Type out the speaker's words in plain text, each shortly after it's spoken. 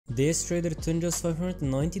This trader turned just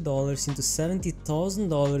 $590 into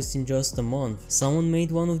 $70,000 in just a month. Someone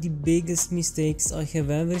made one of the biggest mistakes I have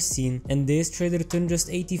ever seen, and this trader turned just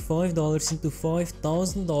 $85 into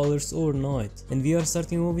 $5,000 overnight. And we are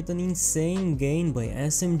starting off with an insane gain by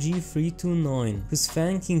SMG329, who's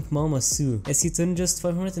thanking Mama Sue, as he turned just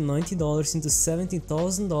 $590 into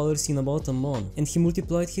 $70,000 in about a month, and he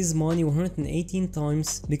multiplied his money 118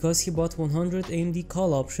 times because he bought 100 AMD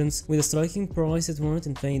call options with a striking price at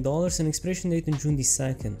 $120 and expiration date on June the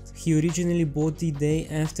 2nd. He originally bought the day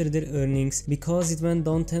after their earnings because it went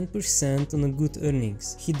down 10% on a good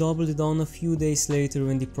earnings. He doubled it down a few days later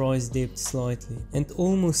when the price dipped slightly, and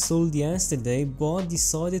almost sold yesterday, but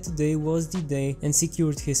decided today was the day and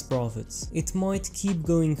secured his profits. It might keep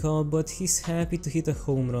going up, but he's happy to hit a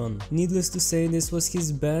home run. Needless to say, this was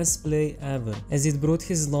his best play ever, as it brought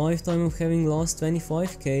his lifetime of having lost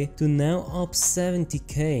 25k to now up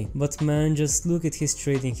 70k. But man, just look at his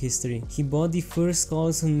trading history. He bought the first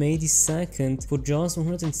calls on May the 2nd for just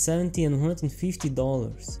 $170 and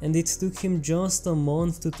 $150, and it took him just a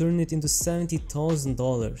month to turn it into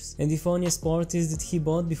 $70,000. And the funniest part is that he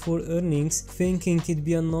bought before earnings, thinking it'd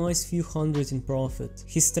be a nice few hundred in profit.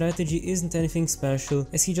 His strategy isn't anything special,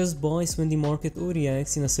 as he just buys when the market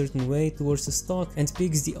overreacts in a certain way towards a stock and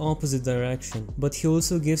picks the opposite direction. But he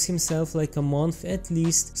also gives himself like a month at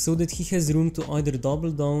least, so that he has room to either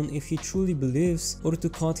double down if he truly believes, or to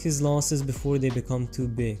cut his losses before they become too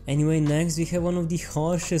big. Anyway, next we have one of the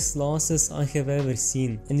harshest losses I have ever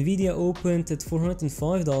seen. Nvidia opened at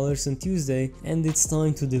 $405 on Tuesday, and it's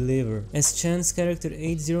time to deliver, as Chance character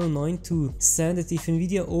 8092 said that if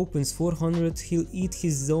Nvidia opens 400 he'll eat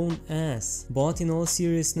his own ass. But in all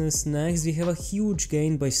seriousness, next we have a huge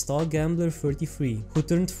gain by Stock Gambler 33, who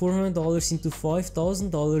turned $400 into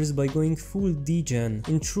 $5,000 by going full degen.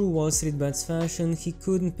 In true WallStreetBets fashion, he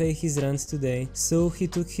couldn't pay his rent today, so he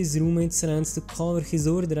took his roommate's rent to cover his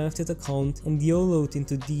overdrafted account and YOLO'd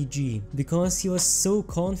into DG, because he was so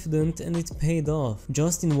confident, and it paid off.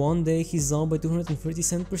 Just in one day he's up by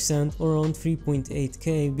 237% or around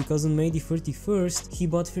 3.8k, because on May the 31st he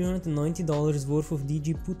bought $390 worth of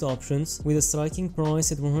DG put options with a striking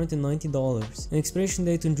price at $190, an expiration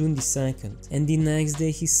date on June the 2nd, and the next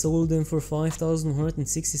day he sold them for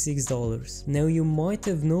 $5,166. Now you might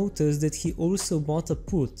have noticed that he also bought a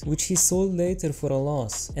put, which he sold later for a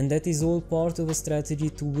loss, and that is all part of a strategy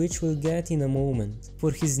to which we'll get in a moment.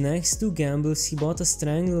 For his next two gambles, he bought a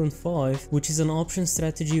strangle on 5, which is an option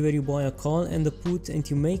strategy where you buy a call and a put and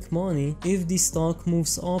you make money if the stock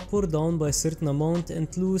moves up or down by a certain amount and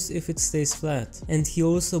lose if it stays flat. And he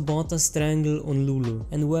also bought a strangle on Lulu,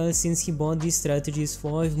 and well, since he bought these strategies,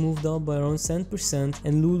 5 moved up by around 10%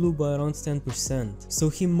 and Lulu by around 10%, so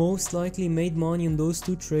he most likely made money on those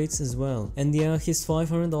two trades as well. And yeah, his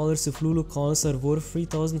 $500 of Lulu calls are worth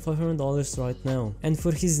 $3,500 right now. And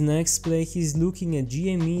for his next play, he's looking at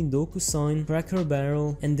GME, DocuSign, Cracker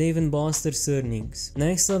Barrel, and Dave & Buster's earnings.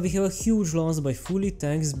 Next up, we have a huge loss by Fully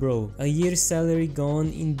Taxed Bro, a year's salary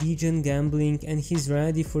gone in degen gambling, and he's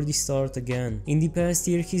ready for the start again. In the past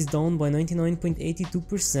year, he's down by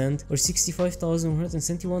 99.82% or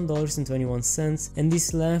 $65,171.21, and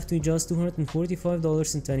this left with just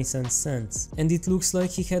 $245.20. And it looks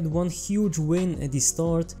like he had one huge win at the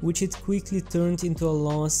start, which it quickly turned into a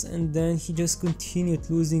loss, and then he just continued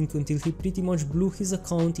losing until he pretty much blew his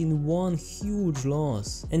account in one huge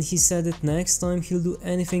loss. And he said that next time he'll do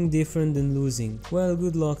anything different than losing. Well,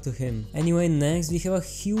 good luck to him. Anyway, next we have a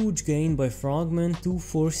huge gain by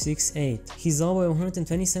Frogman2468. He's up by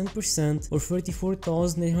 127% or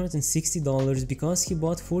 $34,860 because he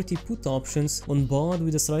bought 40 put options on BOD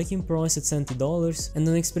with a striking price at $70 and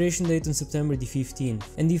an expiration date on September the 15th.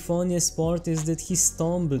 And the funniest part is that he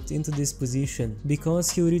stumbled into this position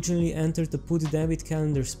because he originally entered a put debit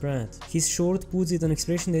calendar spread. His short puts with an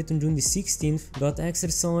expiration date on June the 16th got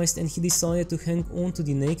exercised, and he decided to hang on to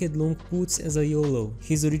the naked long puts as a YOLO.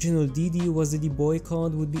 His original DD was that the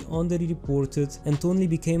boycott would be underreported and only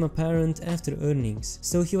became apparent after earnings,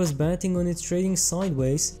 so he was betting on it trading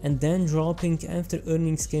sideways and then dropping after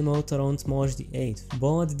earnings came out around March the 8th.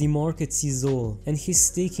 But the market sees all, and he's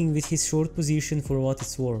sticking with his short position for what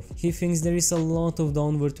it's worth. He thinks there is a lot of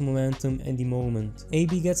downward momentum at the moment.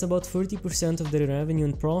 AB gets about 30% of their revenue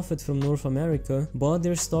and profit from North America, but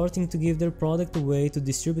they're starting to give their product away to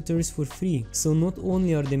distributors for free, so not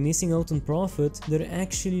only are they missing out on profit, they're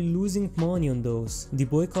actually losing money on those. The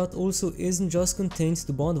boycott also isn't just contained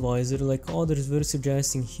to Budweiser like others were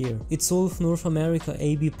suggesting here. It's all of North America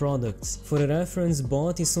AB products. For a reference,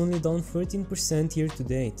 BOT is only down 13% year to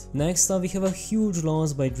date. Next up, we have a huge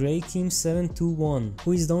loss by DrakeHim721,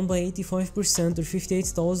 who is down by 85% or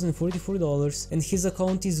 $58,044 and his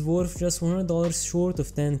account is worth just $100 short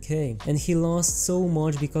of 10k, and he lost so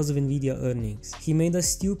much because of Nvidia earnings. He made a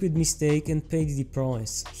stupid mistake and paid the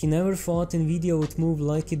price. He never thought Nvidia would move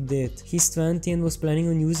like it did. He's 20 and was planning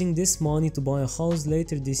on using this money to buy a house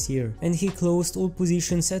later this year, and he closed all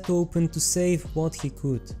positions at open to save what he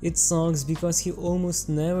could. It sucks because he almost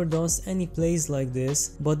never does any plays like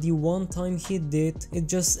this, but the one time he did, it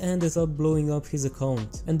just ended up blowing up his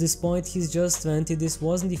account. And despite he's just 20, this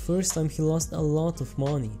wasn't the first time he lost a lot of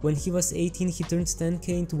money. When he was 18, he turned 10k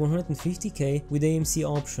into 150k with AMC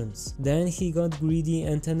options. Then he got greedy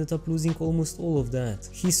and ended up losing almost all of that.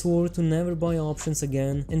 He swore to never buy options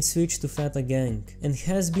again and switched to Fata Gang, and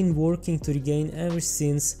has been working to regain ever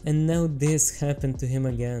since, and now this happened to him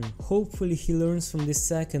again. Hopefully he learns from this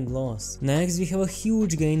second loss. Next we have a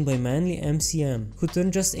huge gain by Manly MCM, who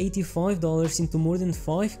turned just $85 into more than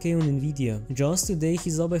 5k on Nvidia. Just today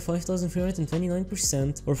he's up by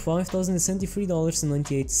 5,329% or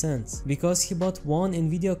 $5,073.98, because he bought one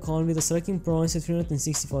Nvidia call with a striking price at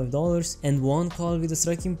 $365 and one call with a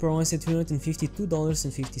striking price at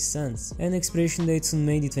 $352.50, and expiration dates on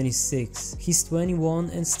May the 26th. He's 21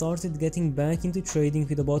 and started getting back into trading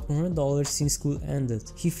with about $100 since school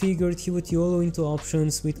ended. He figured he would YOLO into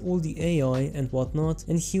options with all the AI and whatnot,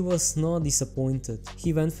 and he was not disappointed.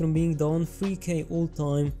 He went from being down 3k all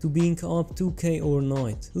time to being up 2k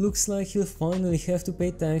overnight. Looks like he'll finally have to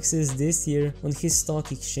pay taxes this year on his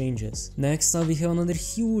stock exchanges. Next up we have another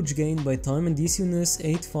huge gain by Time and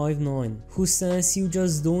DCUnus859, who says you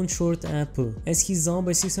just don't short Apple, as he's up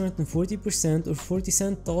by 640% or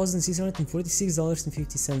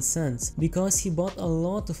 $47,646.50, because he bought a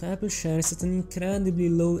lot of Apple shares at an incredibly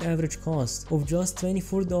low average cost of just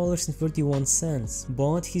 $24.31.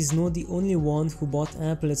 But he's not the only one who bought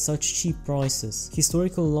Apple at such cheap prices.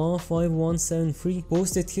 Historical Law 5173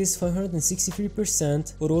 posted his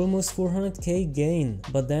 563% or almost 400k gain,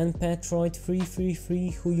 but then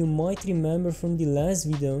Patriot333, who you might remember from the last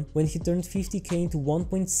video when he turned 50k into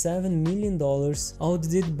 $1.7 million,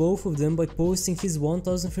 outdid both of them by posting his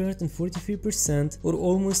 1343% or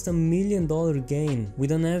almost $1 million gain,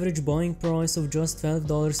 with an average buying price of just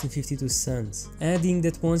 $12.52, adding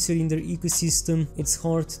that once you're in their ecosystem, it's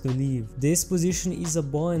hard to leave. This position is a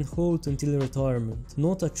buy and hold until retirement,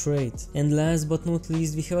 not a trade. And last but not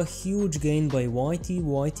least, we have a huge gain by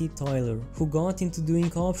Whitey Tyler, who got into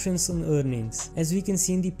doing options on earnings. As we can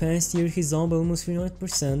see, in the past year he's up by almost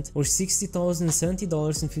 300% or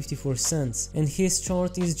 $60,070.54, and his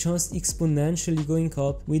chart is just exponentially going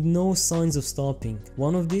up with no signs of stopping.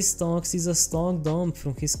 One of these stocks is a stock dump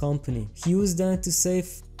from his company. He used that to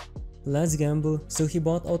save Let's gamble. So he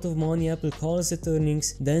bought out of money Apple calls at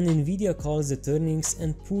earnings, then Nvidia calls at earnings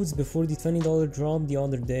and puts before the $20 drop the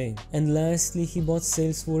other day. And lastly, he bought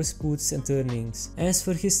Salesforce puts at earnings. As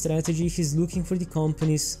for his strategy, he's looking for the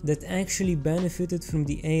companies that actually benefited from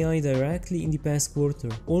the AI directly in the past quarter.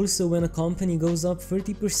 Also, when a company goes up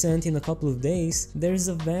 30% in a couple of days, there's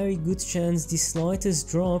a very good chance the slightest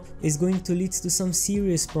drop is going to lead to some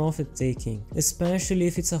serious profit taking, especially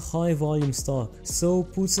if it's a high volume stock. So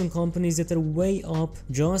puts on companies that are way up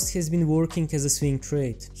just has been working as a swing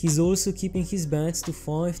trade. He's also keeping his bets to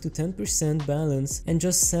 5 to 10% balance and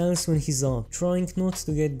just sells when he's up, trying not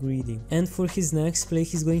to get greedy. And for his next play,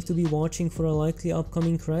 he's going to be watching for a likely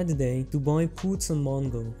upcoming credit day to buy puts on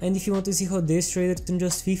Mongo. And if you want to see how this trader turned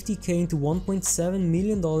just 50k into $1.7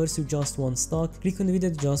 million with just one stock, click on the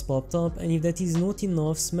video that just popped up, and if that is not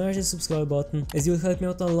enough, smash the subscribe button, as you'll help me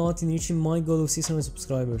out a lot in reaching my goal of 600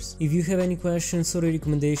 subscribers. If you have any questions or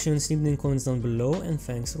recommendations, leave them in the comments down below, and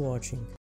thanks for watching.